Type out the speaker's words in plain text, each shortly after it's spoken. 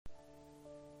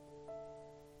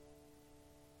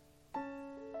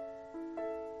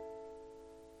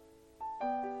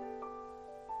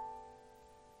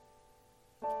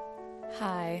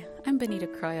Benita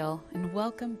Croyle, and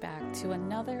welcome back to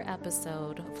another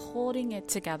episode of Holding It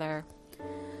Together.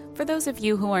 For those of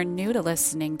you who are new to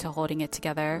listening to Holding It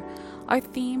Together, our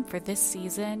theme for this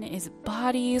season is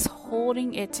bodies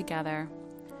holding it together.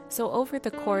 So over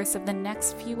the course of the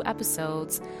next few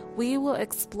episodes, we will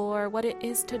explore what it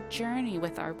is to journey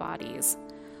with our bodies,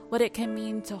 what it can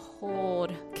mean to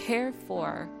hold, care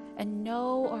for, and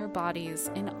know our bodies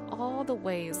in all the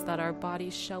ways that our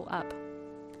bodies show up.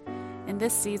 In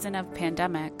this season of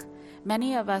pandemic,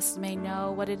 many of us may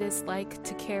know what it is like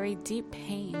to carry deep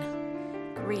pain,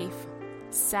 grief,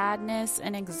 sadness,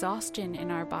 and exhaustion in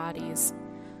our bodies.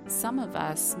 Some of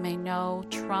us may know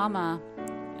trauma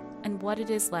and what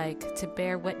it is like to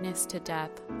bear witness to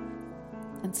death.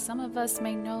 And some of us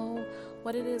may know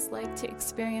what it is like to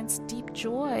experience deep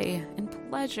joy and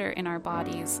pleasure in our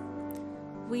bodies.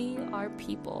 We are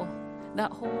people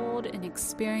that hold and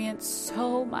experience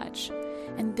so much.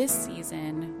 And this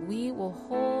season, we will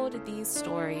hold these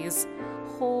stories,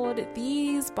 hold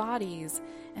these bodies,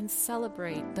 and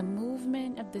celebrate the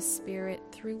movement of the Spirit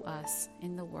through us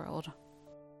in the world.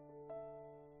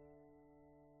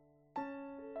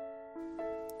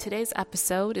 Today's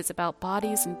episode is about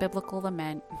bodies and biblical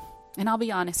lament. And I'll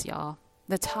be honest, y'all,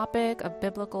 the topic of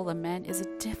biblical lament is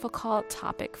a difficult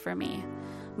topic for me.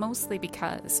 Mostly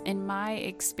because in my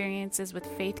experiences with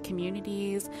faith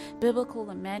communities, biblical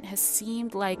lament has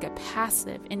seemed like a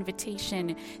passive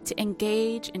invitation to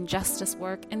engage in justice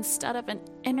work instead of an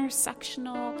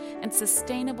intersectional and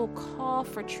sustainable call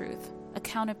for truth,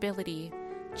 accountability,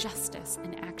 justice,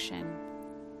 and action.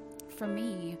 For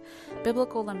me,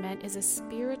 biblical lament is a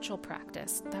spiritual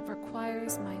practice that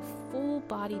requires my full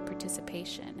body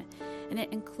participation, and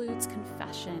it includes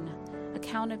confession,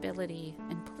 accountability,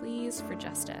 and pleas for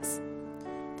justice.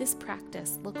 This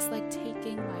practice looks like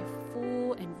taking my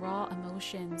full and raw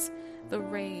emotions, the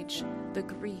rage, the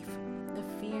grief, the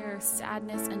fear,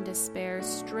 sadness, and despair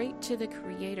straight to the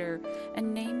Creator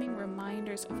and naming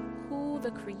reminders of who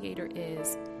the Creator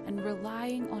is and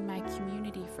relying on my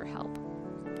community for help.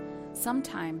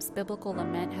 Sometimes biblical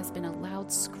lament has been a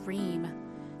loud scream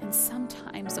and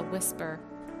sometimes a whisper.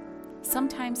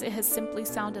 Sometimes it has simply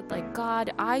sounded like,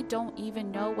 God, I don't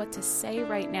even know what to say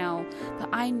right now, but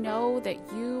I know that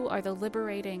you are the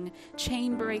liberating,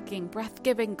 chain-breaking,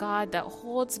 breath-giving God that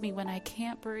holds me when I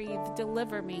can't breathe.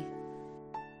 Deliver me.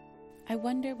 I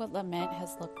wonder what lament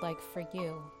has looked like for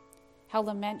you, how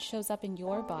lament shows up in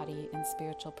your body in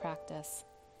spiritual practice.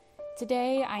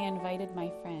 Today, I invited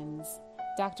my friends,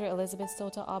 Dr. Elizabeth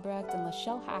Soto-Albrecht and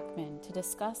Lachelle Hackman, to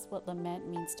discuss what lament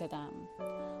means to them,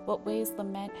 what ways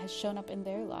lament has shown up in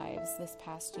their lives this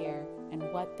past year, and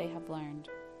what they have learned.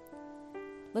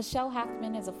 Lachelle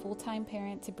Hackman is a full-time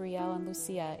parent to Brielle and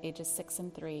Lucia, ages 6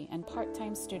 and 3, and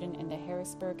part-time student in the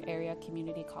Harrisburg Area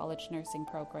Community College Nursing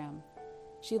Program.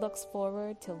 She looks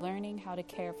forward to learning how to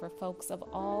care for folks of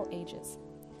all ages.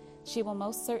 She will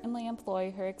most certainly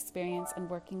employ her experience in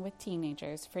working with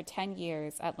teenagers for 10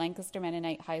 years at Lancaster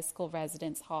Mennonite High School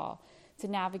Residence Hall to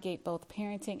navigate both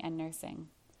parenting and nursing.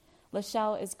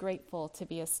 Lachelle is grateful to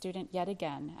be a student yet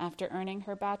again after earning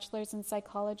her bachelor's in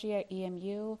psychology at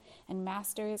EMU and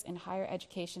master's in higher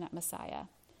education at Messiah.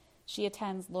 She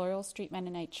attends Laurel Street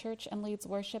Mennonite Church and leads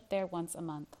worship there once a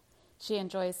month. She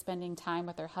enjoys spending time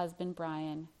with her husband,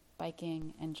 Brian,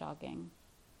 biking and jogging.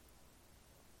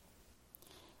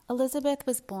 Elizabeth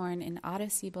was born in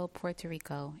Arecibo, Puerto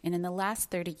Rico, and in the last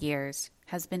 30 years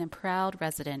has been a proud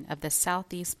resident of the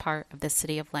southeast part of the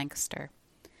city of Lancaster.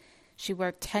 She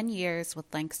worked 10 years with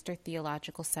Lancaster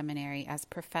Theological Seminary as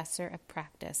professor of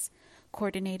practice,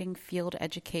 coordinating field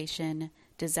education,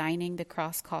 designing the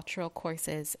cross-cultural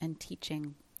courses, and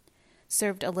teaching.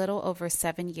 Served a little over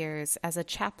 7 years as a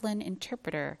chaplain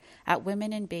interpreter at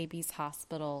Women and Babies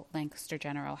Hospital, Lancaster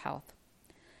General Health.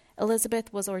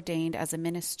 Elizabeth was ordained as a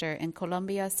minister in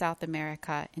Colombia, South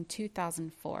America in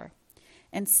 2004,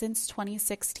 and since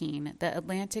 2016, the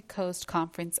Atlantic Coast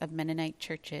Conference of Mennonite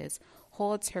Churches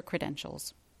holds her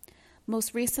credentials.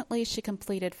 Most recently, she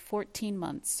completed 14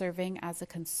 months serving as a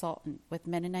consultant with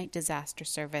Mennonite Disaster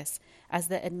Service as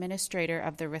the administrator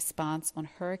of the response on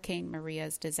Hurricane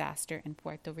Maria's disaster in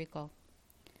Puerto Rico.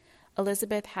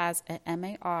 Elizabeth has an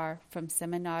MAR from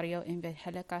Seminario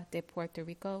Evangelica de Puerto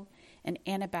Rico and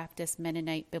Anabaptist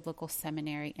Mennonite Biblical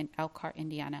Seminary in Elkhart,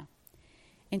 Indiana.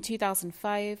 In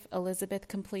 2005, Elizabeth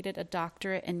completed a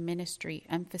doctorate in ministry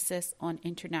emphasis on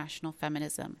international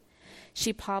feminism.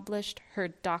 She published her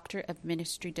Doctor of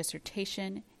Ministry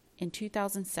dissertation in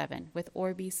 2007 with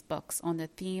Orbis Books on the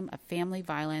theme of family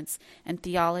violence and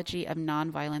theology of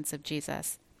nonviolence of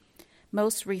Jesus.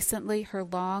 Most recently, her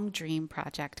Long Dream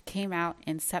project came out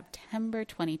in September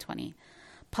 2020,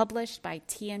 Published by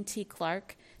T&T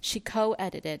Clark, she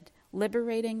co-edited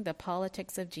Liberating the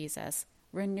Politics of Jesus,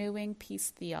 Renewing Peace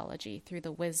Theology Through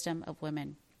the Wisdom of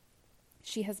Women.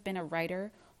 She has been a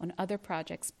writer on other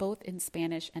projects both in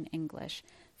Spanish and English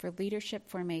for leadership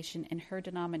formation in her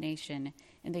denomination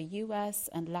in the U.S.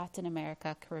 and Latin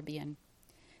America, Caribbean.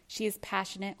 She is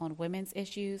passionate on women's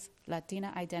issues,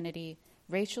 Latina identity,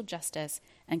 racial justice,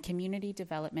 and community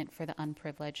development for the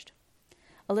unprivileged.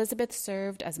 Elizabeth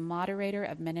served as moderator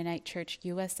of Mennonite Church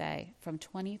USA from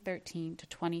 2013 to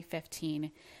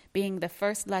 2015, being the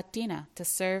first Latina to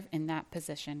serve in that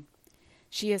position.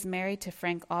 She is married to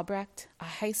Frank Albrecht, a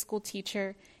high school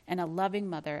teacher and a loving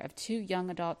mother of 2 young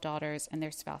adult daughters and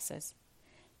their spouses.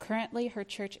 Currently, her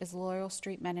church is Laurel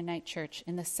Street Mennonite Church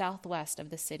in the southwest of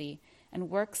the city and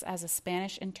works as a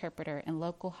Spanish interpreter in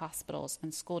local hospitals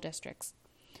and school districts.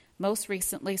 Most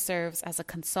recently serves as a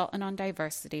consultant on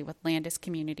diversity with Landis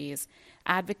Communities,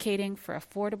 advocating for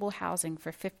affordable housing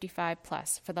for 55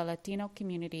 plus for the Latino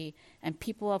community and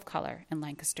people of color in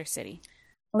Lancaster City.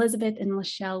 Elizabeth and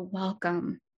Lachelle,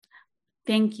 welcome.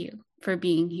 Thank you for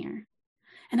being here.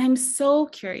 And I'm so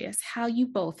curious how you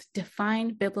both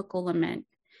define biblical lament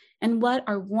and what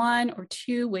are 1 or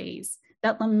 2 ways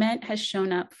that lament has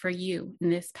shown up for you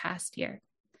in this past year.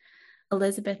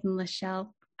 Elizabeth and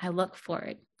Lachelle, I look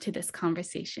forward to this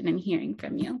conversation and hearing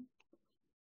from you.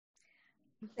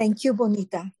 Thank you,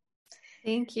 Bonita.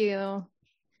 Thank you.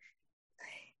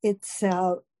 It's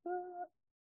a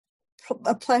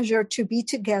pleasure to be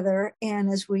together, and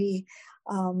as we,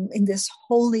 in this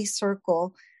holy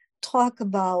circle, talk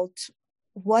about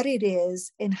what it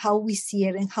is and how we see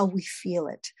it and how we feel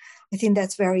it. I think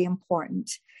that's very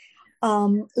important.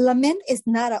 Lament is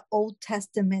not an Old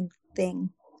Testament thing.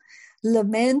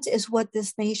 Lament is what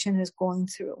this nation is going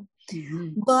through.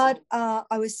 Mm-hmm. But I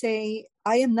would say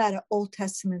I am not an Old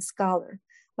Testament scholar,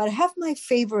 but I have my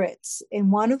favorites.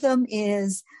 And one of them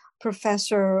is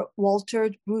Professor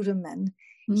Walter Brueggemann.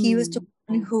 Mm-hmm. He was the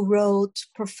one who wrote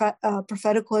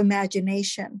Prophetical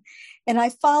Imagination. And I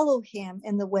follow him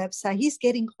in the website. He's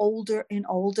getting older and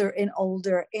older and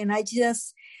older. And I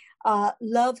just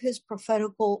love his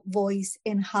prophetical voice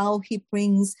and how he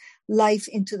brings life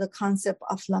into the concept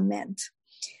of lament.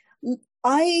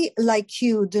 I, like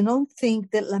you, do not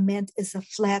think that lament is a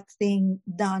flat thing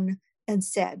done and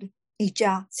said. Y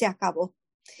ya se acabó.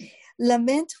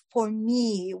 Lament for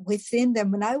me within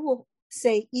them, and I will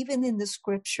say even in the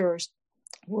scriptures,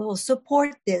 will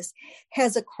support this,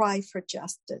 has a cry for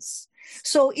justice.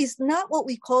 So it's not what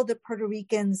we call the Puerto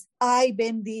Ricans, ay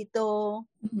bendito,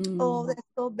 oh, that's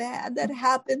so bad, that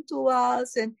happened to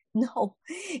us. And no,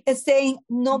 it's saying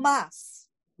no más.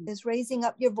 It's raising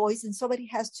up your voice and somebody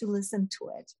has to listen to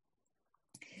it.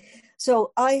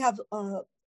 So I have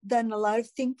done a lot of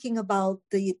thinking about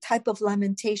the type of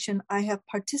lamentation I have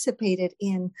participated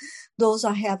in, those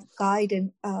I have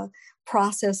guided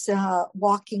process,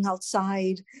 walking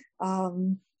outside,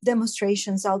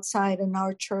 demonstrations outside in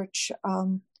our church,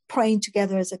 praying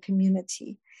together as a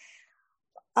community.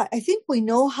 I think we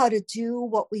know how to do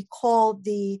what we call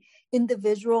the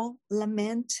individual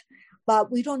lament,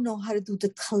 but we don't know how to do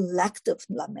the collective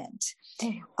lament.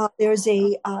 There's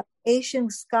a Asian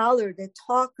scholar that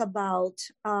talk about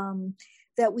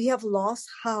that we have lost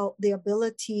how the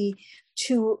ability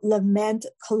to lament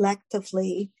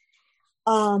collectively,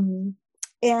 and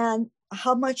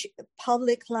how much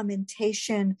public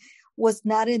lamentation was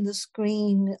not in the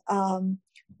screen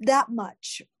that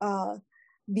much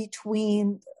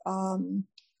between the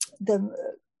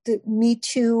Me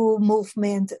Too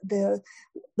movement, the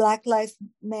Black Lives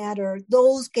Matter.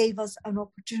 Those gave us an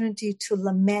opportunity to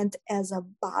lament as a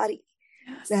body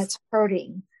that's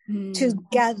hurting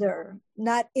together,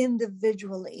 not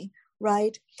individually,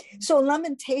 right? So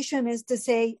lamentation is to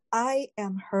say, I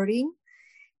am hurting,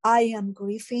 I am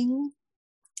grieving,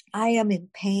 I am in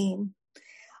pain.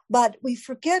 But we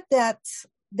forget that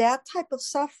that type of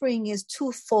suffering is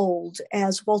twofold,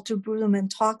 as Walter Brueggemann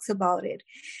talks about it.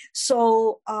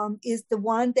 So is the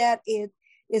one that it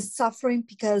is suffering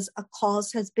because a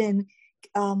cause has been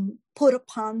put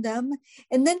upon them.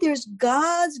 And then there's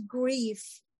God's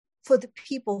grief for the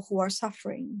people who are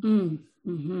suffering.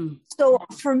 Mm-hmm. So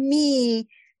for me,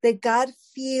 that God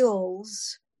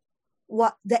feels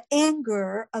what the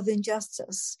anger of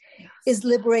injustice is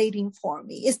liberating for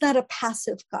me. It's not a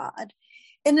passive God.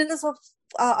 And it is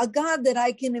a God that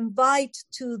I can invite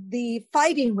to the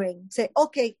fighting ring. Say,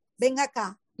 okay, ven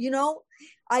acá. You know,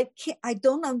 I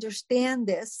don't understand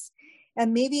this.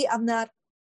 And maybe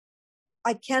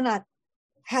I cannot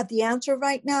have the answer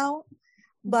right now,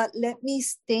 but let me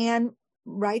stand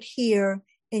right here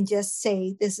and just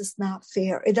say, this is not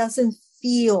fair. It doesn't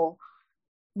feel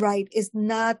right, is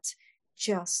not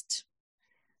just.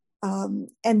 And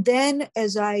then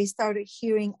as I started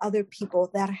hearing other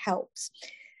people, that helps.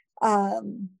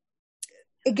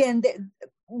 Again,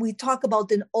 we talk about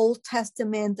the Old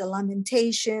Testament, the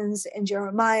Lamentations and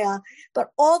Jeremiah,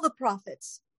 but all the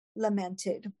prophets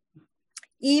lamented.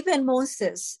 Even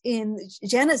Moses in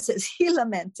Genesis, he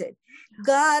lamented.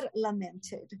 God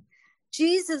lamented.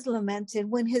 Jesus lamented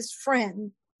when his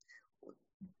friend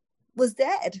was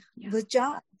dead with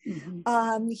John.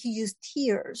 Mm-hmm. He used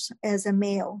tears as a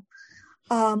male.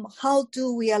 How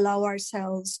do we allow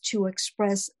ourselves to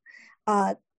express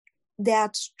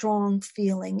that strong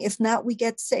feeling? If not, we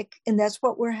get sick. And that's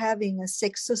what we're having, a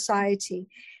sick society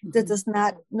that does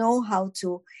not know how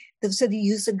to. So they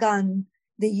use a gun,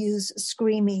 they use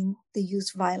screaming, they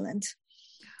use violence.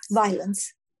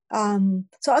 So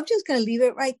I'm just going to leave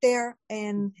it right there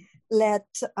and let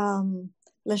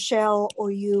Lachelle or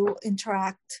you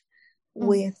interact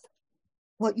with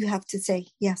what you have to say.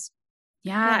 Yes.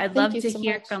 Yeah, I'd love to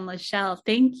hear from Lachelle.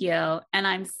 Thank you. And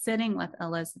I'm sitting with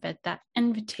Elizabeth, that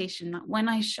invitation that when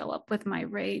I show up with my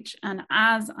rage and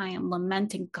as I am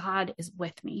lamenting, God is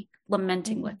with me,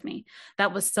 lamenting with me.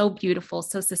 That was so beautiful,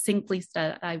 so succinctly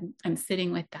said. I'm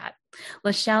sitting with that.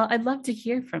 Lachelle, I'd love to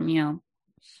hear from you.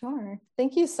 Sure.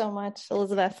 Thank you so much,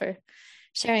 Elizabeth, for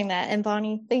sharing that. And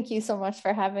Bonnie, thank you so much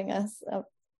for having us. I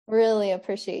really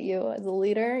appreciate you as a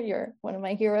leader. You're one of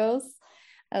my heroes.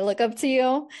 I look up to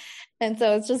you. And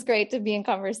so it's just great to be in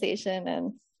conversation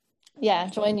and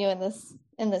join you in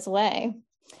this way.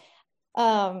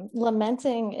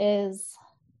 Lamenting is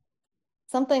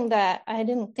something that I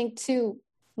didn't think too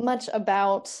much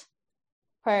about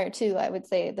prior to, I would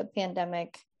say, the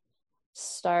pandemic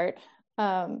start.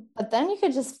 But then you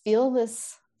could just feel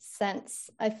this sense.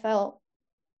 I felt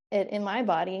it in my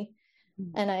body.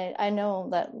 And I know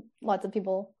that lots of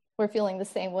people were feeling the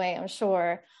same way, I'm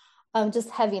sure. Just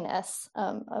heaviness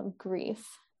of grief.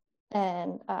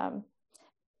 And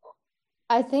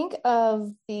I think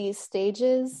of the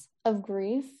stages of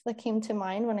grief that came to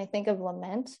mind when I think of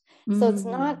lament. So it's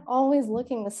not always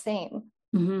looking the same.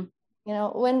 You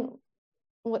know,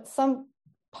 what some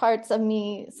parts of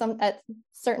me, at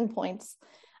certain points,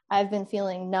 I've been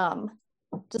feeling numb,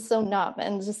 just so numb.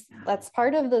 And just that's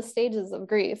part of the stages of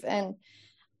grief. And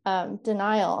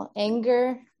denial,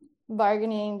 anger,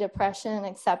 bargaining, depression,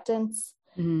 acceptance.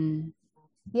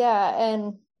 Yeah.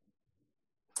 And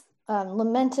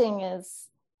lamenting is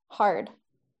hard.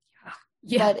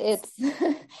 But it's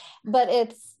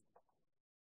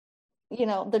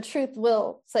the truth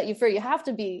will set you free. You have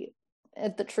to be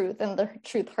at the truth, and the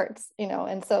truth hurts,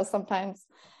 and so sometimes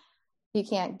you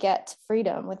can't get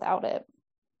freedom without it.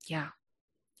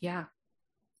 I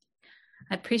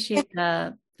appreciate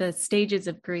the stages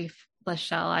of grief,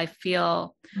 Lachelle. I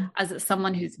feel as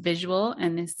someone who's visual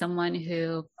and as someone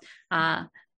who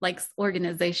likes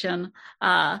organization,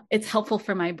 it's helpful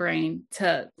for my brain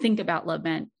to think about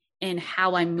lament and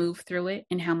how I move through it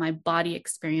and how my body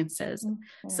experiences.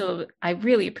 So I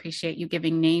really appreciate you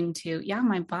giving name to,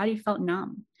 my body felt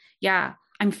numb.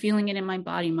 I'm feeling it in my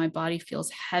body. My body feels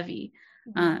heavy.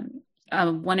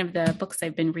 One of the books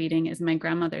I've been reading is My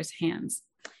Grandmother's Hands.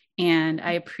 And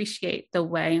I appreciate the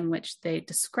way in which they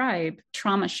describe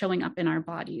trauma showing up in our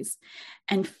bodies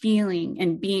and feeling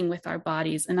and being with our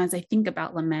bodies. And as I think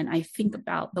about lament, I think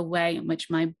about the way in which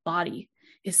my body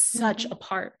is such a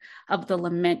part of the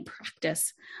lament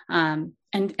practice, and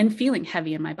feeling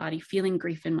heavy in my body, feeling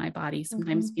grief in my body,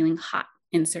 sometimes feeling hot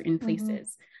in certain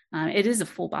places. It is a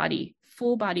full body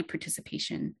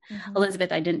participation.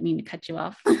 Elizabeth, I didn't mean to cut you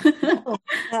off.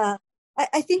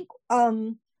 I think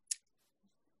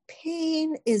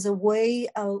pain is a way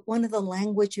of one of the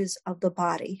languages of the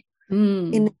body,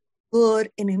 in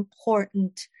good and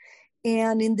important.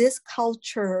 And in this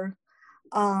culture,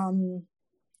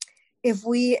 if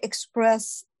we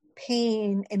express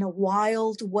pain in a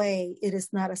wild way, it is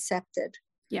not accepted.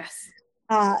 Yes.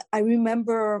 I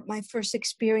remember my first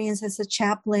experience as a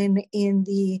chaplain in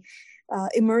the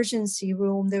emergency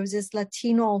room. There was this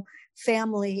Latino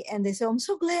family, and they said, I'm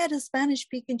so glad a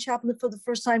Spanish-speaking chaplain for the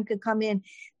first time could come in.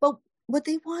 But what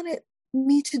they wanted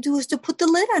me to do is to put the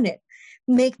lid on it,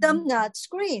 make them not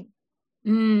scream.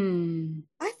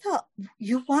 I thought,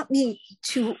 you want me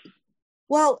to...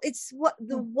 Well, it's what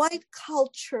the white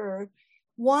culture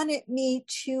wanted me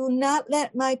to not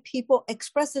let my people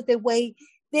express it the way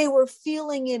they were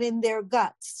feeling it in their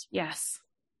guts. Yes.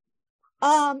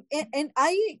 And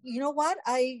I, you know what?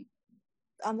 I'm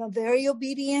a very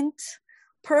obedient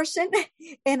person,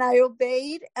 and I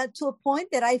obeyed to a point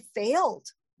that I failed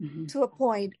to a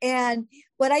point. And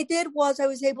what I did was I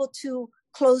was able to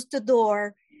close the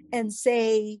door and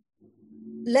say,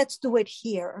 let's do it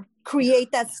here.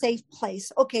 Create that safe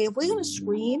place. Okay, if we're going to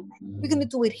scream, we're going to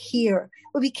do it here.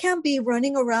 But we can't be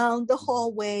running around the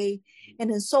hallway and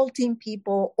insulting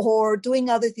people or doing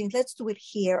other things. Let's do it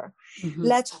here. Mm-hmm.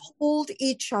 Let's hold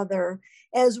each other,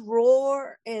 as raw,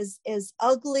 as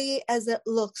ugly as it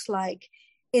looks like.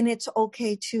 And it's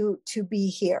okay to be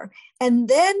here. And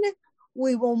then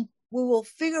we will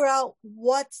figure out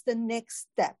what's the next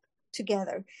step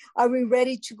together. Are we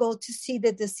ready to go to see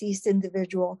the deceased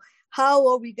individual? How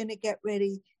are we going to get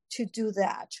ready to do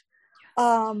that?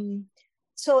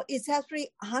 So it's actually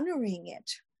honoring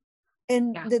it.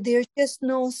 And there's just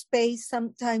no space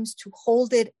sometimes to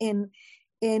hold it in.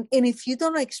 And if you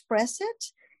don't express it,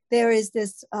 there is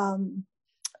this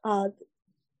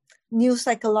new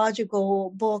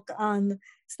psychological book on,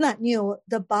 it's not new,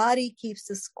 the body keeps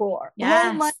the score. Yes.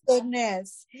 Oh my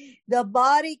goodness. The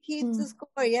body keeps the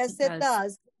score. Yes, it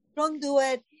does. Don't do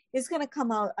it. It's going to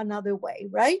come out another way,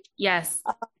 right? Yes.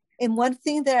 And one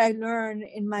thing that I learned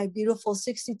in my beautiful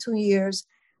 62 years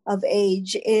of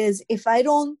age is if I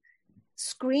don't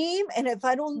scream and if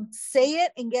I don't say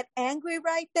it and get angry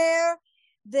right there,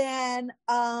 then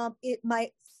my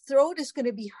throat is going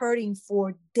to be hurting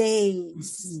for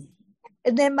days. Mm-hmm.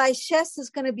 And then my chest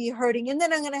is going to be hurting. And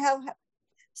then I'm going to have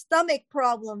stomach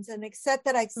problems and et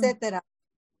cetera, et cetera.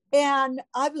 And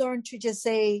I've learned to just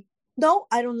say, no,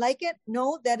 I don't like it.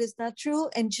 No, that is not true.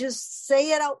 And just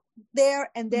say it out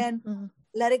there and then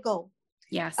let it go.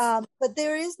 Yes. But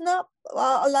there is not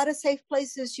a lot of safe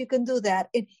places you can do that.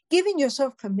 And giving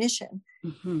yourself permission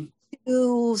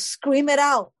to scream it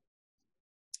out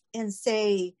and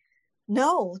say,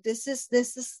 no, this is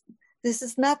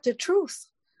not the truth.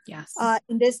 Yes.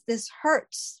 And this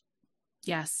hurts.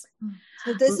 Yes.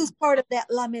 So this is part of that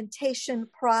lamentation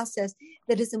process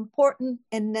that is important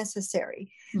and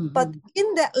necessary. Mm-hmm. But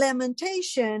in that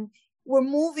lamentation, we're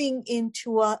moving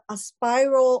into a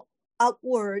spiral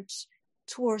upwards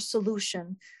to a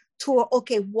solution, to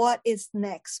okay, what is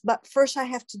next? But first I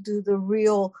have to do the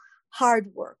real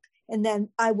hard work. And then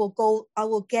I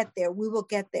will get there. We will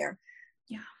get there.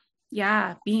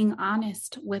 Yeah. Being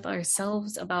honest with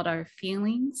ourselves about our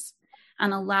feelings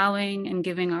and allowing and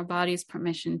giving our bodies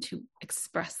permission to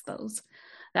express those.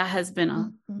 That has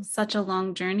been such a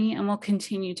long journey and will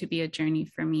continue to be a journey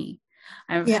for me.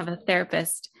 I have a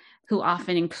therapist who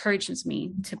often encourages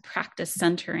me to practice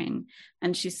centering.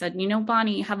 And she said,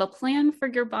 Bonnie, have a plan for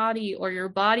your body or your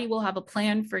body will have a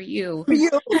plan for you.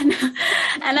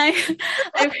 And I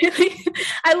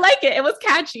like it. It was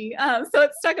catchy. So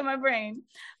it stuck in my brain.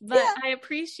 But I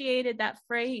appreciated that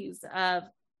phrase of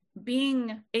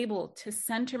being able to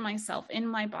center myself in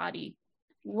my body,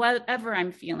 whatever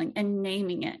I'm feeling, and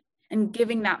naming it and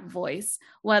giving that voice,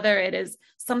 whether it is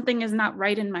something is not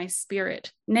right in my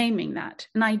spirit, naming that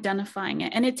and identifying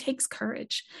it. And it takes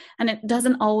courage, and it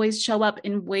doesn't always show up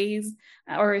in ways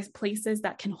or places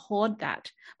that can hold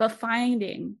that, but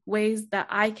finding ways that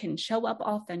I can show up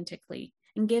authentically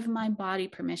and give my body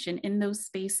permission in those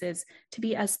spaces to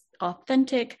be as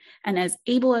authentic and as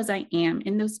able as I am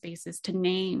in those spaces to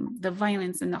name the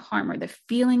violence and the harm or the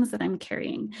feelings that I'm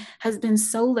carrying has been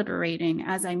so liberating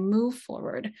as I move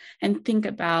forward and think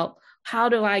about how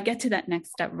do I get to that next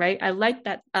step, right? I like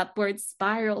that upward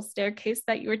spiral staircase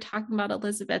that you were talking about,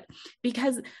 Elizabeth,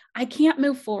 because I can't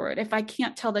move forward if I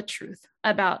can't tell the truth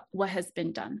about what has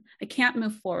been done. I can't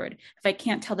move forward if I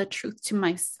can't tell the truth to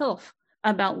myself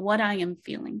about what I am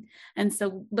feeling. And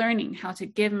so learning how to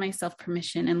give myself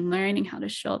permission and learning how to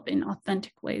show up in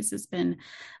authentic ways has been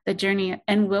the journey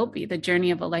and will be the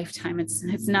journey of a lifetime.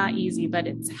 It's not easy, but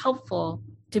it's helpful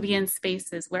to be in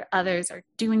spaces where others are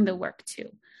doing the work too.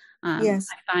 Yes.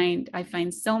 I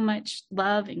find so much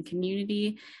love and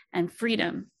community and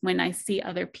freedom when I see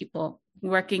other people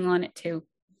working on it too.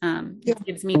 It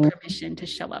gives me permission to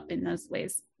show up in those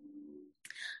ways.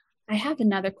 I have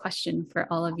another question for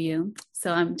all of you.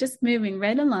 So I'm just moving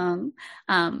right along.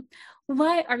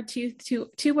 What are two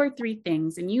or three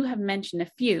things, and you have mentioned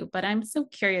a few, but I'm so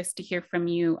curious to hear from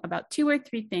you about 2 or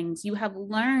 3 things you have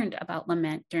learned about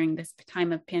lament during this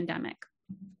time of pandemic?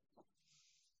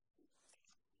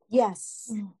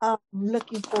 Yes.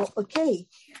 Looking for,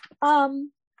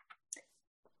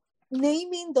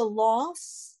 naming the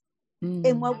loss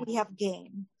and what we have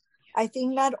gained. I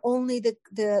think not only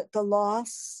the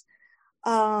loss,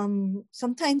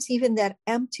 sometimes even that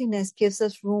emptiness gives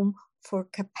us room for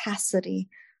capacity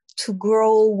to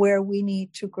grow where we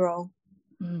need to grow.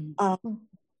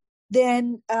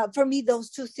 Then for me, those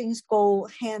two things go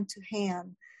hand to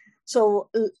hand. So,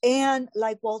 and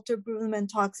like Walter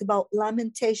Brueggemann talks about,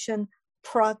 lamentation,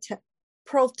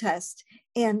 protest,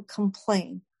 and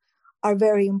complain. are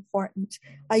very important.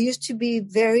 I used to be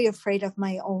very afraid of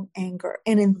my own anger.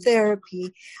 And in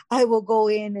therapy, I will go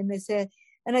in and I said,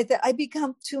 I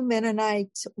become too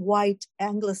Mennonite, white,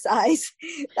 anglicized,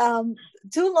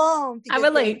 too long. I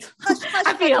relate. Hush, hush,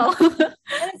 I feel. And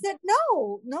I said,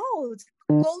 no,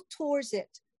 go towards it.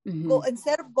 Go,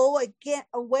 instead of go again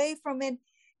away from it.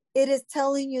 It is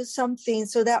telling you something.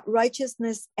 So that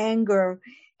righteousness, anger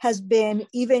has been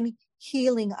even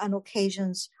healing on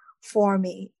occasions for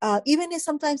me. Even if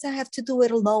sometimes I have to do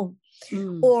it alone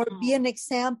or be an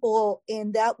example,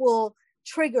 and that will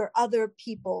trigger other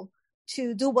people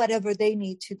to do whatever they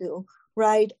need to do.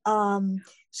 Right.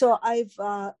 So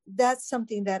that's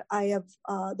something that I have,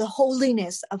 the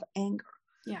holiness of anger.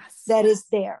 Yes. That is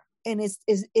there. And it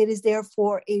is there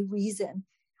for a reason.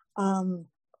 I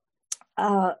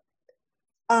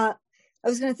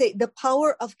was going to say the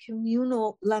power of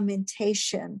communal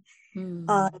lamentation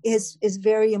is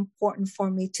very important for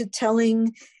me, to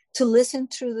listen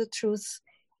to the truth,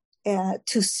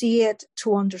 to see it,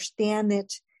 to understand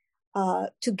it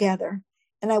together.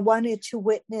 And I wanted to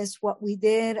witness what we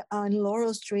did on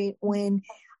Laurel Street when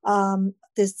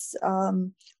this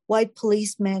white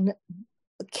policeman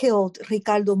killed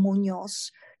Ricardo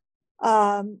Munoz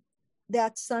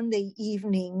that Sunday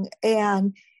evening.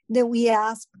 And then we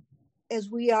asked, as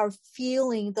we are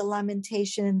feeling the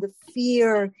lamentation and the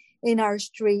fear in our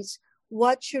streets,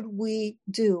 what should we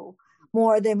do?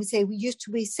 More than we say, we used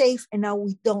to be safe and now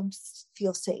we don't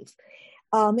feel safe.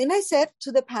 And I said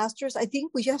to the pastors, I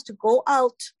think we just have to go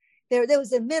out there. There was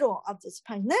the middle of this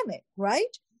pandemic,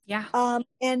 right? Yeah.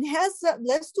 And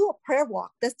let's do a prayer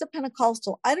walk. That's the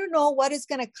Pentecostal. I don't know what is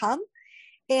going to come.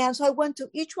 And so I went to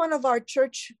each one of our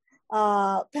church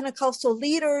Pentecostal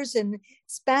leaders and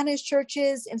Spanish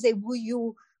churches and say, will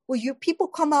you people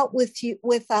come out with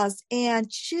us and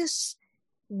just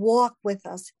walk with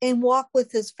us and walk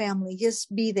with his family,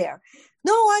 just be there.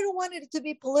 No, I don't want it to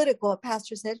be political. A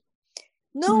pastor said,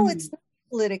 no, it's not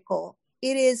political.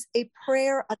 It is a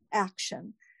prayer of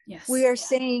action. Yes. We are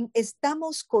saying,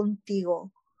 estamos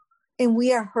contigo, and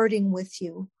we are hurting with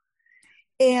you.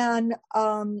 And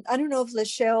I don't know if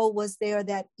Lachelle was there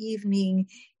that evening.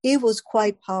 It was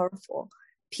quite powerful.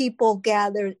 People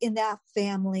gathered in that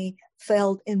family,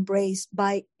 felt embraced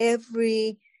by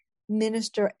every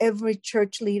minister, every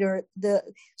church leader.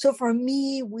 So for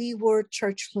me, we were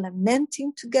church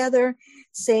lamenting together,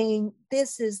 saying,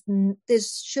 this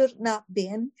should not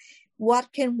been.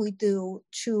 What can we do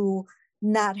to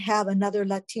not have another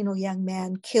Latino young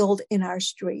man killed in our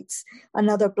streets,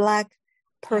 another Black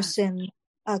person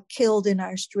killed in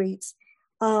our streets?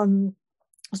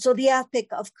 So the ethic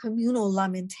of communal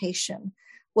lamentation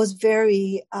was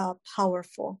very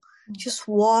powerful. Just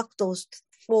walk those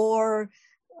 4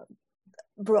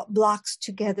 blocks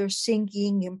together,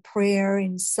 singing in prayer,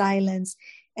 in silence,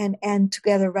 and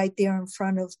together right there in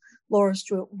front of Laurel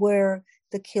Street where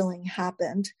the killing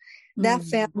happened. That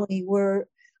family were,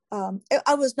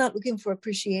 I was not looking for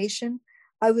appreciation.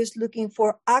 I was looking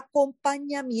for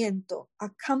acompañamiento,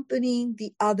 accompanying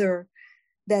the other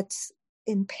that's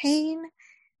in pain,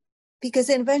 because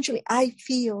then eventually I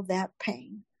feel that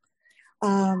pain.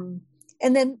 And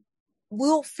then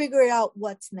we'll figure out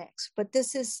what's next. But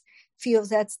feels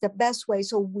that's the best way.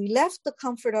 So we left the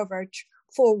comfort of our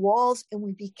 4 walls and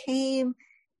we became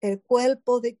el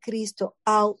cuerpo de Cristo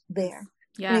out there.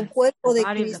 Yeah, the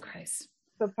body of Christ.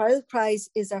 The body of Christ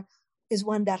is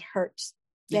one that hurts,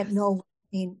 that no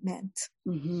pain meant.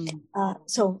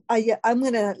 So I'm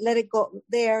going to let it go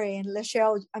there. And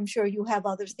Lachelle, I'm sure you have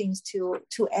other things to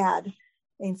add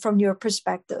from your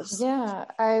perspectives. Yeah,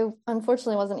 I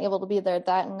unfortunately wasn't able to be there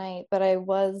that night, but I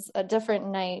was a different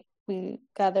night. We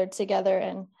gathered together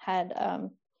and had a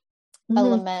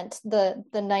lament the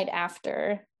night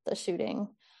after the shooting.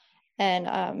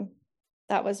 And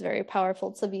that was very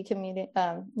powerful to be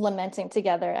lamenting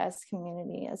together as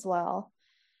community as well.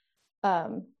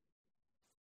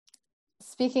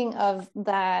 Speaking of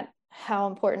that, how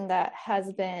important that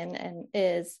has been and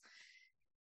is,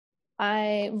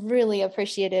 I really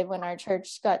appreciated when our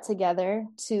church got together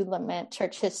to lament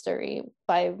church history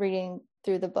by reading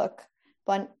through the book.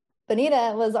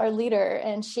 Bonita was our leader,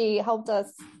 and she helped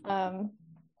us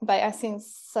by asking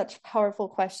such powerful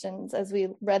questions as we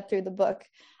read through the book.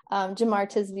 Jemar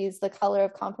Tisby's The Color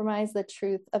of Compromise, the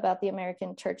truth about the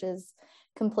American church's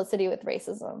complicity with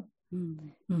racism.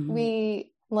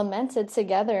 We lamented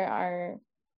together our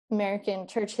American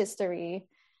church history,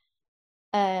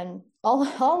 and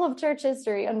all of church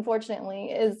history,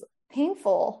 unfortunately, is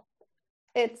painful.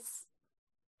 It's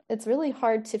really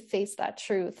hard to face that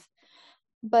truth,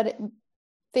 but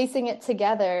facing it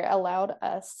together allowed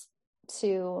us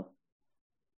to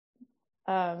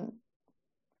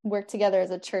work together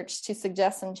as a church to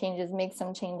suggest some changes, make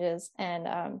some changes.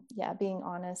 And being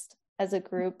honest as a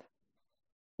group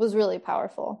was really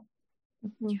powerful.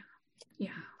 Mm-hmm. Yeah.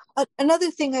 Another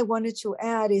thing I wanted to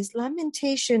add is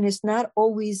lamentation is not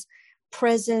always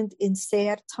present in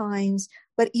sad times,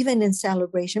 but even in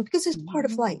celebration, because it's part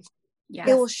of life. Yes.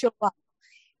 It will show up.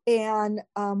 And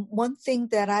one thing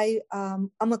that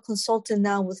I'm a consultant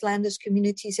now with Landers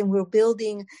Communities, and we're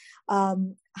building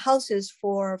houses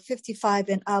for 55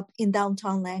 and up in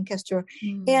downtown Lancaster.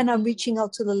 And I'm reaching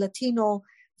out to the Latino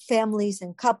families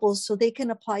and couples so they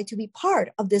can apply to be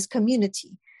part of this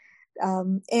community.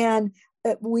 And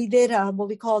we did what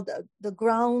we call the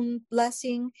ground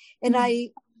blessing. And I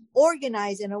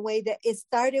organized in a way that it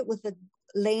started with the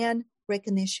land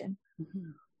recognition.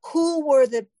 Who were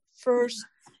the first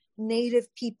native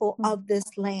people of this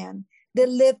land that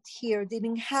lived here, that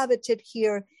inhabited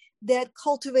here, that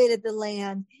cultivated the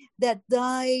land, that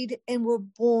died and were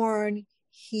born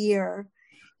here?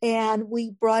 And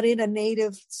we brought in a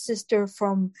native sister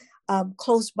from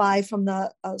close by from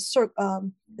the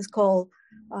it's called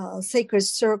Sacred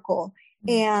Circle.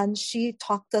 And she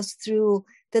talked us through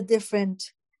the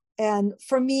different, and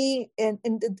for me, and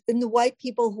the white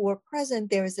people who were present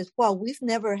there is this, wow, we've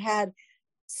never had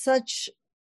such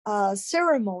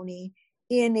ceremony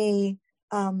in a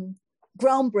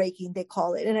groundbreaking, they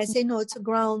call it. And I say, no, it's a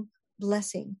ground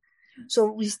blessing.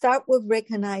 So we start with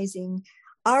recognizing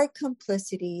our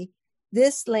complicity.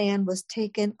 This land was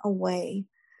taken away,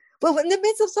 but in the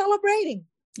midst of celebrating.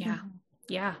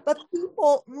 Yeah. But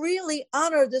people really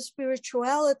honor the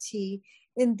spirituality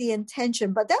in the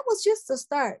intention. But that was just the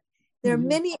start. There are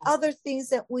many other things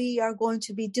that we are going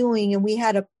to be doing. And we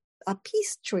had a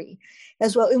peace tree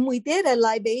as well. And we did a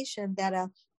libation that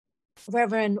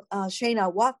Reverend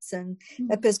Shayna Watson,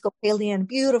 Episcopalian,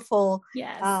 beautiful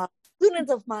student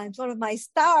of mine, one of my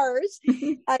stars,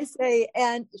 I say,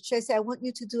 and she said, I want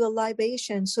you to do a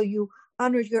libation so you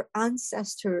honor your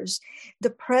ancestors, the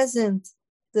present,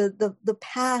 the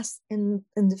past, and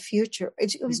the future.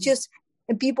 It was just,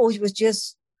 and people was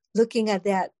just looking at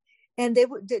that, and they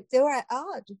were at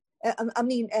odds.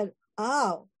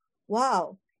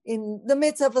 Wow. In the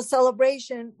midst of a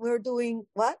celebration, we're doing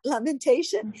what?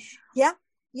 Lamentation? Yeah,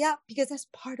 because that's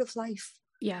part of life.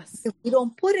 Yes. If we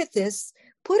don't put it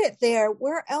there,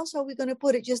 where else are we going to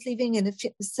put it? Just leaving in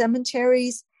the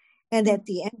cemeteries, and at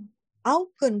the end, I'm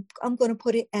going to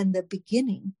put it in the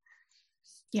beginning.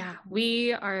 Yeah,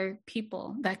 we are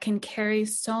people that can carry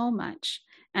so much,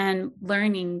 and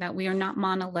learning that we are not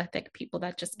monolithic people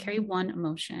that just carry one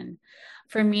emotion.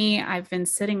 For me, I've been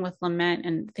sitting with lament,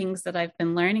 and things that I've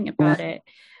been learning about it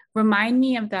remind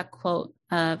me of that quote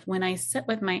of, when I sit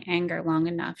with my anger long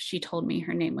enough, she told me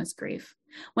her name was grief.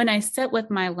 When I sit with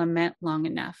my lament long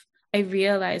enough, I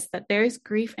realize that there's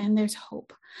grief and there's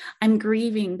hope. I'm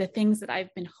grieving the things that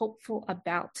I've been hopeful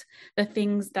about, the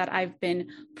things that I've been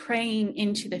praying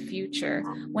into the future.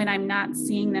 When I'm not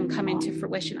seeing them come into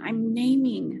fruition, I'm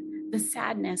naming the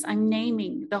sadness. I'm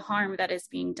naming the harm that is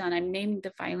being done. I'm naming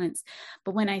the violence.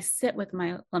 But when I sit with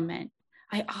my lament,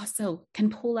 I also can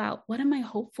pull out, what am I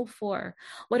hopeful for?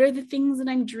 What are the things that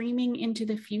I'm dreaming into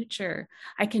the future?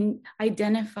 I can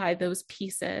identify those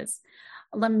pieces.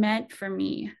 Lament for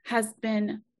me has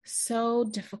been so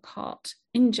difficult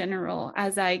in general,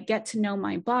 as I get to know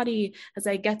my body, as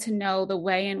I get to know the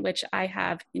way in which I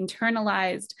have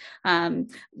internalized,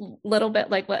 little bit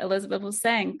like what Elizabeth was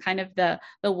saying, kind of the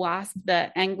WASP,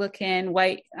 the Anglican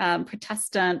white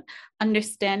Protestant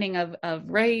understanding of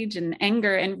rage and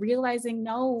anger, and realizing,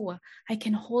 no, I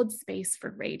can hold space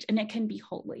for rage, and it can be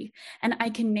holy, and I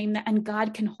can name that, and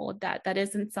God can hold that. That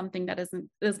isn't something that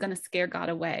is going to scare God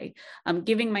away.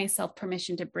 Giving myself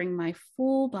permission to bring my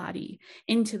full body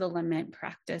into the lament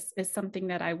practice is something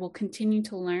that I will continue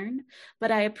to learn,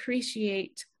 but I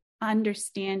appreciate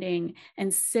understanding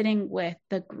and sitting with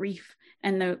the grief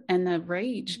and the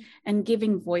rage, and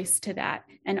giving voice to that,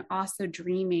 and also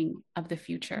dreaming of the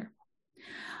future.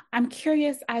 I'm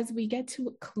curious, as we get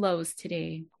to close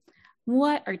today,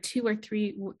 what are 2 or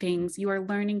 3 things you are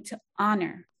learning to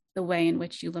honor the way in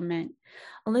which you lament?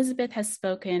 Elizabeth has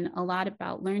spoken a lot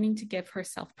about learning to give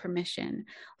herself permission.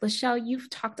 Lachelle, you've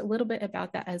talked a little bit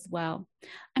about that as well.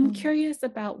 I'm curious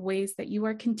about ways that you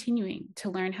are continuing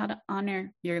to learn how to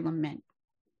honor your lament.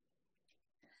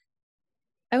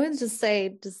 I would just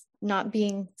say, just not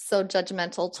being so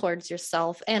judgmental towards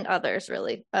yourself and others,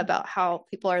 really, about how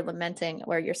people are lamenting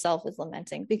or yourself is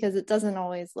lamenting, because it doesn't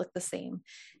always look the same.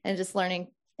 And just learning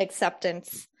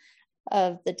acceptance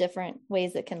of the different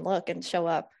ways it can look and show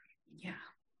up. Yeah.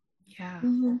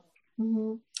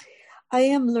 I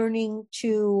am learning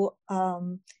to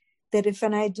that if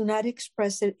I do not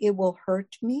express it, it will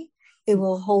hurt me. It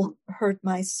will hurt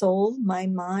my soul, my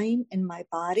mind, and my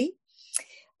body.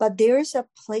 But there is a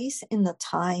place in the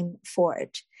time for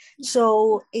it.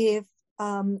 So if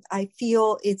I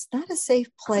feel it's not a safe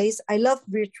place, I love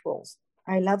rituals.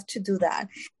 I love to do that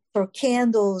for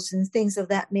candles and things of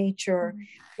that nature.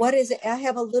 What is it? I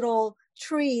have a little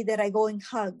tree that I go and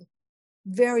hug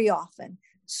very often.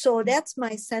 So that's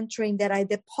my centering, that I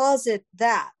deposit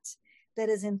that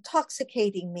is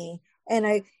intoxicating me, and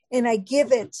I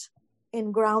give it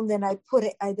in ground, and I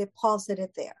deposit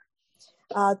it there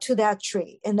to that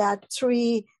tree, and that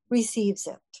tree receives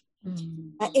it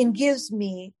and gives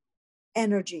me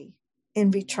energy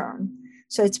in return.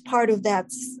 So it's part of that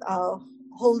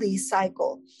holy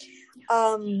cycle.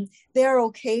 There are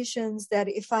occasions that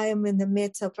if I am in the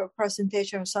midst of a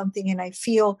presentation or something and I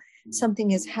feel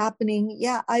something is happening,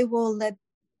 I will let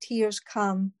tears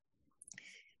come.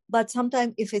 But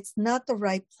sometimes if it's not the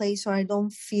right place, or I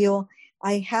don't feel,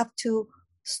 I have to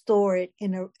store it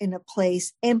in a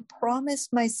place and promise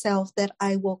myself that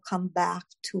I will come back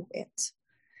to it.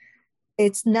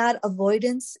 It's not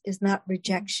avoidance, it's not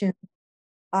rejection.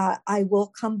 I will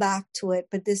come back to it,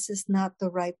 but this is not the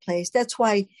right place. That's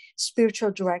why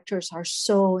spiritual directors are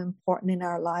so important in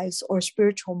our lives, or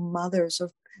spiritual mothers, or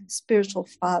spiritual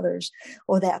fathers,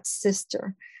 or that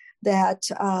sister that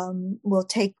will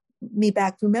take me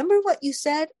back. Remember what you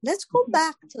said? Let's go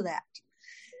back to that.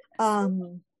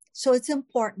 So it's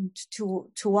important to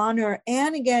honor,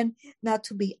 and again, not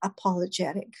to be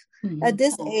apologetic. At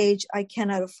this age, I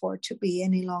cannot afford to be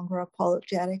any longer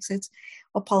apologetic. It's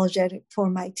apologetic for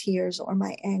my tears or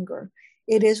my anger.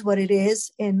 It is what it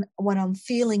is, and what I'm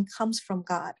feeling comes from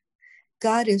God.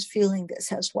 God is feeling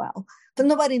this as well. But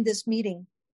nobody in this meeting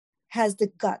has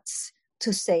the guts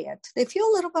to say it. They feel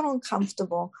a little bit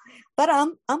uncomfortable, but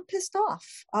I'm pissed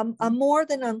off. I'm more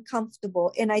than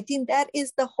uncomfortable. And I think that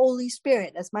is the Holy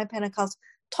Spirit, as my Pentecost,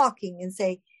 talking and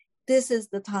say, this is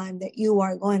the time that you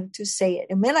are going to say it.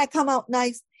 And when I come out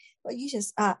nice, well, you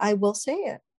just, I will say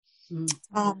it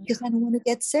because I don't want to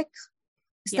get sick.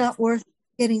 It's not worth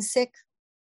getting sick,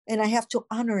 and I have to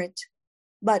honor it.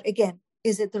 But again,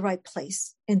 is it the right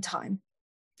place and time?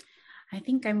 I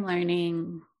think I'm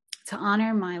learning to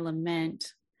honor my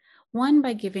lament, one,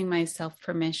 by giving myself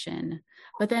permission,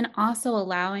 but then also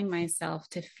allowing myself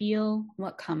to feel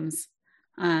what comes.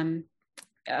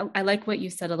 I like what you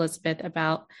said, Elizabeth,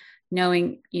 about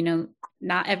knowing,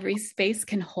 not every space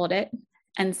can hold it.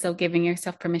 And so giving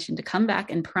yourself permission to come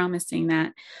back and promising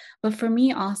that. But for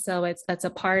me also, that's a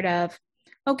part of,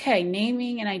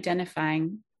 naming and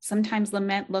identifying. Sometimes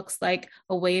lament looks like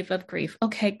a wave of grief.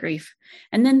 Grief.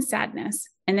 And then sadness,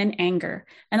 and then anger,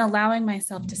 and allowing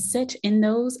myself to sit in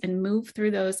those and move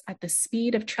through those at the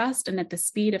speed of trust and at the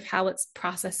speed of how it's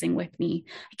processing with me.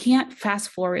 I can't fast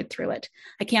forward through it.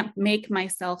 I can't make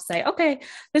myself say,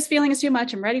 this feeling is too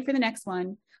much, I'm ready for the next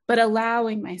one. But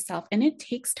allowing myself, and it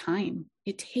takes time.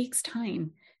 It takes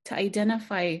time to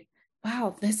identify,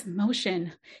 wow, this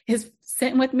emotion is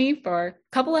sitting with me for a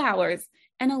couple of hours,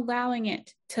 and allowing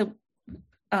it to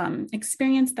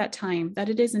experience that time that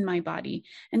it is in my body,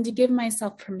 and to give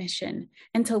myself permission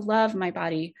and to love my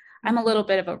body. I'm a little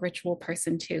bit of a ritual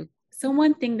person too. So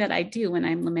one thing that I do when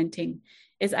I'm lamenting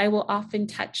is I will often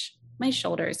touch my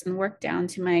shoulders and work down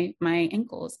to my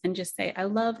ankles and just say, I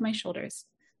love my shoulders.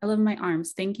 I love my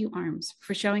arms. Thank you, arms,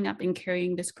 for showing up and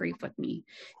carrying this grief with me.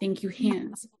 Thank you,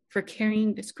 hands, for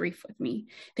carrying this grief with me.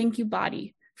 Thank you,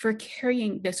 body, for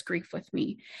carrying this grief with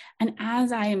me. And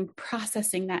as I am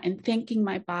processing that and thanking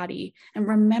my body and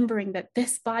remembering that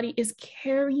this body is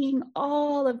carrying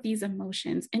all of these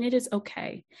emotions, and it is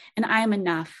okay, and I am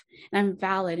enough, and I'm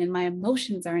valid, and my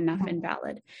emotions are enough and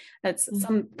valid. That's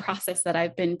some process that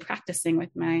I've been practicing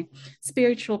with my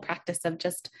spiritual practice of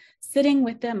just sitting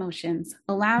with the emotions,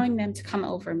 allowing them to come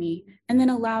over me, and then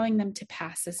allowing them to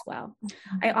pass as well.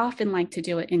 I often like to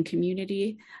do it in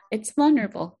community. It's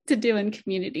vulnerable to do in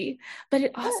community, but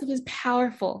it also is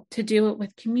powerful to do it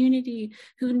with community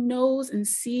who knows and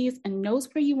sees and knows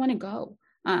where you want to go.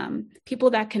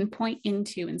 People that can point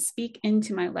into and speak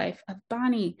into my life of,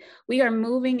 Bonnie, we are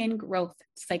moving in growth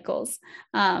cycles.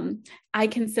 I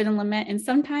can sit and lament, and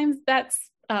sometimes that's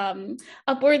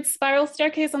upward spiral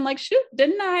staircase. I'm like, shoot,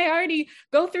 didn't I already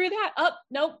go through that?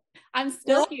 Nope, I'm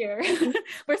still here.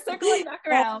 We're circling back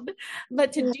around.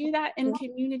 But to do that in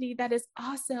community, that is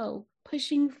also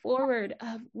pushing forward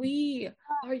of, we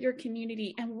are your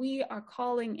community, and we are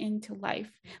calling into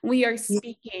life. We are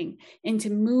speaking into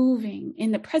moving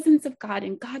in the presence of God,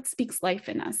 and God speaks life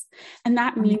in us. And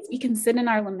that means we can sit in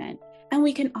our lament, and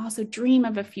we can also dream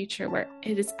of a future where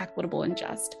it is equitable and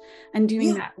just, and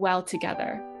doing that well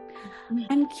together.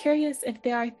 I'm curious if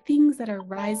there are things that are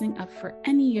rising up for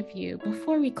any of you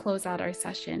before we close out our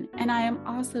session. And I am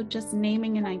also just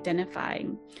naming and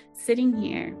identifying, sitting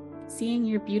here, seeing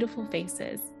your beautiful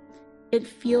faces. It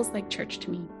feels like church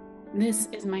to me. This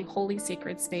is my holy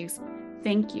sacred space.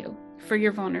 Thank you for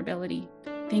your vulnerability.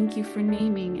 Thank you for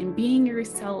naming and being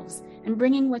yourselves and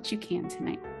bringing what you can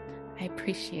tonight. I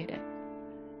appreciate it.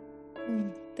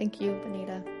 Thank you,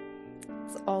 Benita.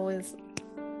 It's always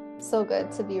so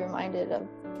good to be reminded of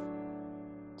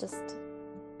just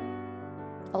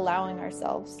allowing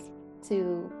ourselves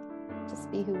to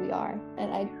just be who we are.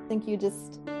 And I think you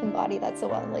just embody that so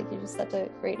well. Like, you're just such a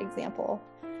great example.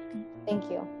 Thank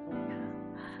you.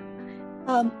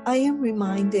 I am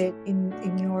reminded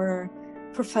in your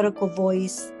prophetical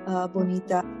voice,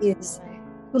 Bonita, is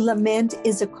to lament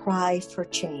is a cry for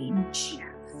change.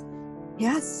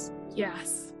 Yes.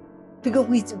 Yes. Because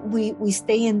we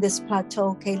stay in this plateau,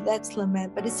 okay, let's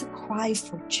lament, but it's a cry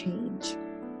for change.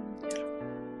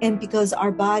 And because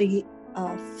our body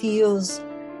feels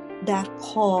that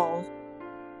call,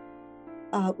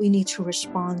 we need to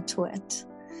respond to it.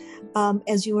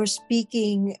 As you were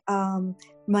speaking,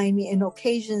 remind me in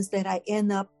occasions that I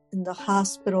end up in the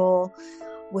hospital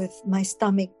with my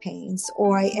stomach pains,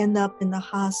 or I end up in the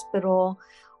hospital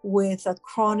with a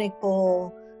chronic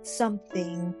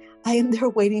something. I am there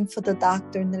waiting for the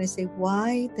doctor, and then I say,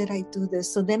 why did I do this?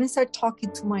 So then I start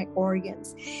talking to my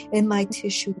organs and my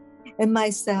tissue and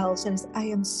my cells, and I say, I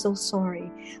am so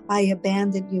sorry. I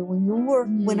abandoned you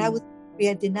when I was hungry.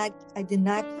 I did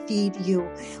not feed you.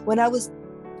 When I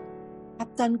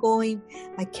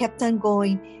kept on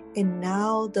going, and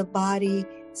now the body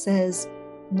says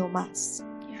no más.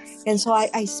 Yes. And so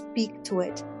I speak to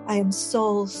it. I am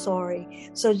so sorry.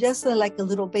 So just like a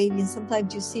little baby, and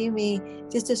sometimes you see me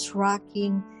just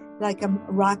rocking, like I'm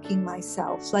rocking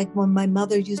myself, like when my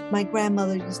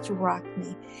grandmother used to rock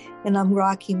me, and I'm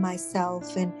rocking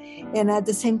myself, and at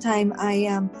the same time I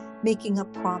am making a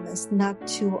promise not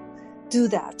to do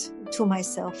that to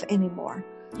myself anymore.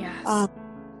 Yes.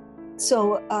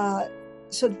 So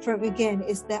for again,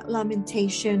 is that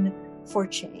lamentation for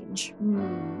change.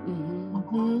 Mm-hmm.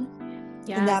 Mm-hmm.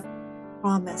 Yes. And that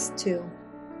promise too.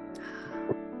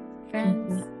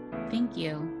 Friends, thank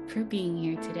you for being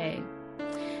here today.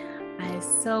 I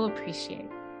so appreciate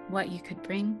what you could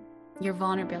bring, your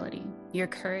vulnerability, your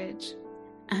courage,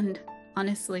 and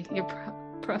honestly, your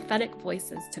prophetic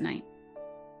voices tonight.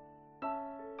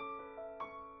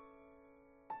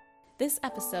 This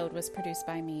episode was produced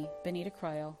by me, Benita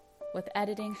Croyle, with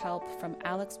editing help from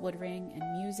Alex Woodring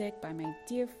and music by my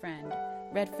dear friend,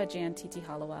 Redfa Jan Titi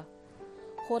Halawa.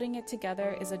 Holding it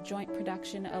together is a joint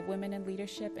production of Women in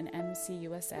Leadership and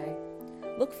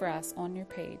MCUSA. Look for us on your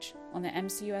page on the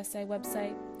MCUSA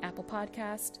website, Apple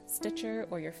Podcast, Stitcher,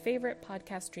 or your favorite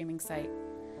podcast streaming site.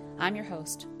 I'm your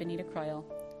host, Benita Croyle.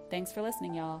 Thanks for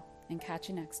listening, y'all, and catch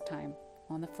you next time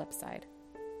on the flip side.